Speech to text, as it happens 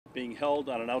being held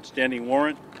on an outstanding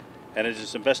warrant, and as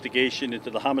this investigation into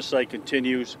the homicide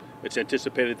continues, it's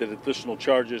anticipated that additional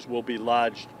charges will be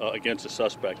lodged against the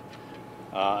suspect.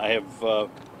 I have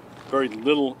very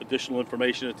little additional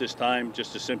information at this time,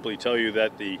 just to simply tell you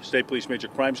that the State Police Major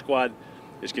Crime Squad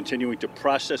is continuing to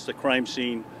process the crime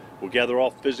scene. We'll gather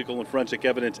all physical and forensic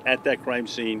evidence at that crime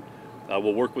scene.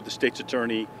 We'll work with the state's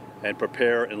attorney and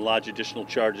prepare and lodge additional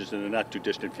charges in the not too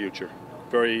distant future.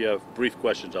 Very brief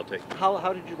questions I'll take.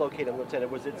 How did you locate him, Lieutenant?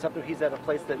 Was it something he's at a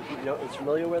place that he is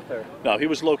familiar with, or? No, he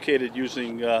was located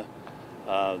using,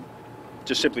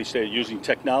 just simply stated, using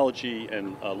technology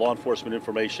and law enforcement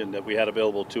information that we had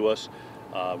available to us,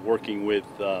 working with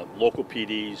local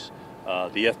PDs,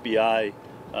 the FBI,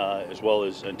 as well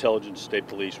as intelligence, state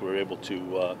police. We were able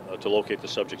to locate the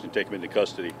subjects and take them into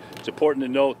custody. It's important to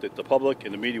note that the public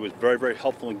and the media was very, very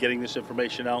helpful in getting this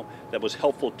information out. That was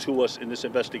helpful to us in this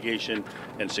investigation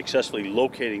and successfully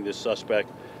locating this suspect.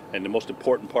 And the most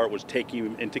important part was taking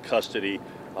him into custody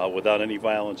without any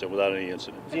violence and without any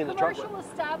incident. The commercial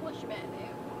establishment,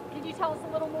 can you tell us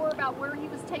a little more about where he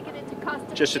was taken into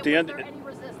custody? Just at the end,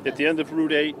 at the end of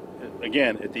Route 8,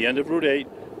 again, at the end of Route 8,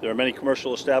 there are many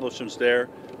commercial establishments there,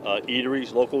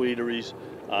 eateries, local eateries.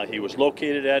 He was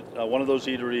located at one of those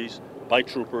eateries by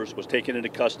troopers, was taken into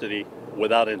custody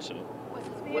without incident. Was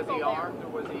his vehicle there?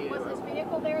 Was his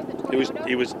vehicle there, the Toyota?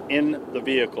 He was in the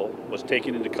vehicle, was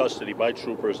taken into custody by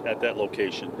troopers at that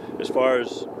location. As far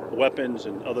as weapons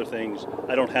and other things,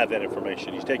 I don't have that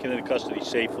information. He's taken into custody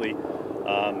safely.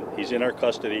 He's in our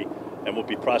custody, and we'll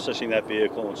be processing that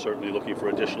vehicle and certainly looking for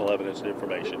additional evidence and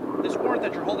information. This warrant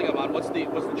that you're holding him on, what's the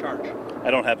charge?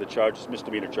 I don't have the charges,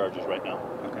 misdemeanor charges right now.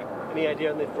 Okay. Any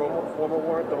idea on the former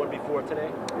warrant, the one before today?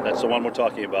 That's the one we're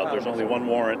talking about. There's only one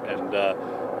warrant, and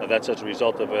that's as a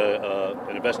result of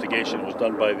an investigation that was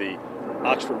done by the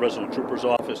Oxford Resident Trooper's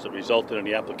Office that resulted in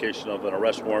the application of an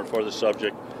arrest warrant for the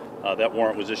subject. That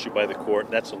warrant was issued by the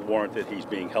court. That's a warrant that he's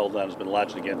being held on, has been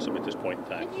lodged against him at this point in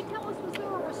time. Can you tell us, was there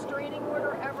a restraining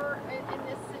order ever in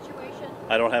this situation?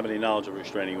 I don't have any knowledge of a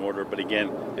restraining order, but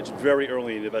again, it's very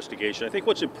early in the investigation. I think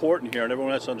what's important here, and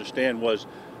everyone has to understand, was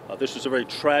this was a very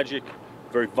tragic,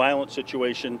 very violent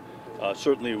situation.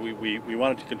 Certainly we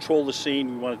wanted to control the scene.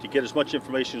 We wanted to get as much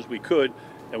information as we could,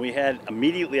 and we had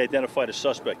immediately identified a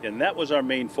suspect, and that was our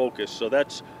main focus. So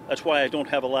that's why I don't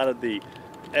have a lot of the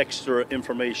extra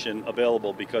information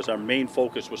available, because our main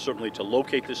focus was certainly to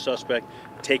locate this suspect,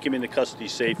 take him into custody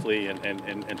safely,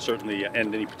 and certainly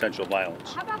end any potential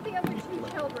violence. How about the other two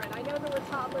children? I know there were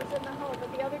toddlers in the home,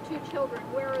 but the other two children,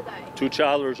 where are they? Two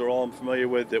toddlers are all I'm familiar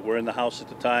with that were in the house at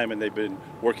the time, and they've been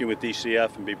working with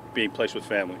DCF and being placed with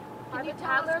family. Are the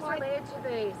toddlers related to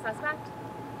the suspect?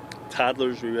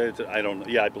 Toddlers related to, I don't,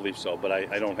 yeah, I believe so, but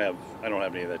I don't have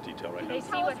any of that detail right now. Can you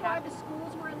tell us why the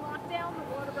schools were in lockdown, the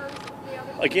Waterbury, the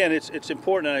other? Again, it's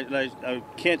important, and I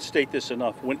can't state this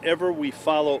enough. Whenever we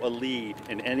follow a lead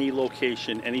in any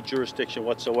location, any jurisdiction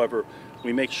whatsoever,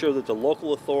 we make sure that the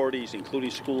local authorities, including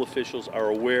school officials, are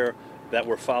aware that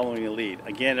we're following a lead.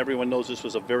 Again, everyone knows this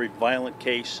was a very violent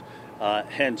case,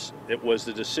 hence it was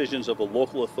the decisions of the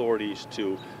local authorities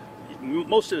to,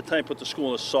 most of the time, put the school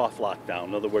in a soft lockdown.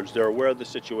 In other words, they're aware of the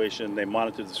situation. They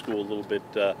monitor the school a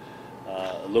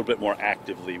little bit more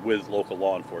actively with local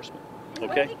law enforcement.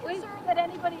 Okay. Is there any concern that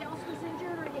anybody else was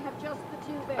injured, or do you have just the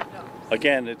two victims?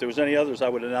 Again, if there was any others, I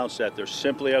would announce that. There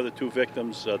simply are the two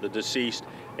victims, the deceased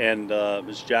and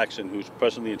Ms. Jackson, who's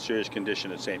presently in serious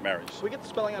condition at St. Mary's. Can we get the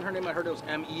spelling on her name? I heard it was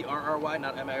M-E-R-R-Y,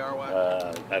 not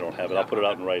M-A-R-Y. I don't have it. I'll put it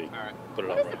out in writing. All right. Put it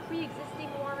What out is in the writing.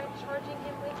 pre-existing warrant charging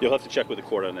him with? You'll have to check with the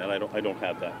court on that. I don't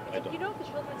have that. You know if the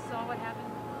children saw what happened?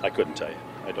 I couldn't tell you.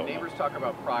 I don't know. Neighbors talk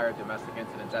about prior domestic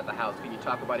incidents at the house. Can you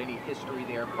talk about any history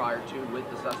there prior to with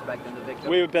the suspect and the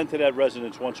victim? We've been to that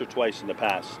residence once or twice in the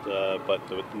past,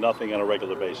 but nothing on a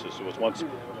regular basis. It was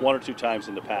one or two times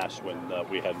in the past when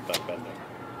we hadn't been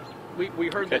there. We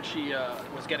heard that she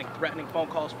was getting threatening phone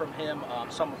calls from him.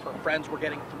 Some of her friends were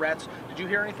getting threats. Did you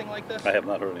hear anything like this? I have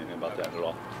not heard anything about that at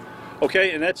all.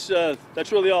 Okay, and that's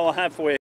really all I have for you.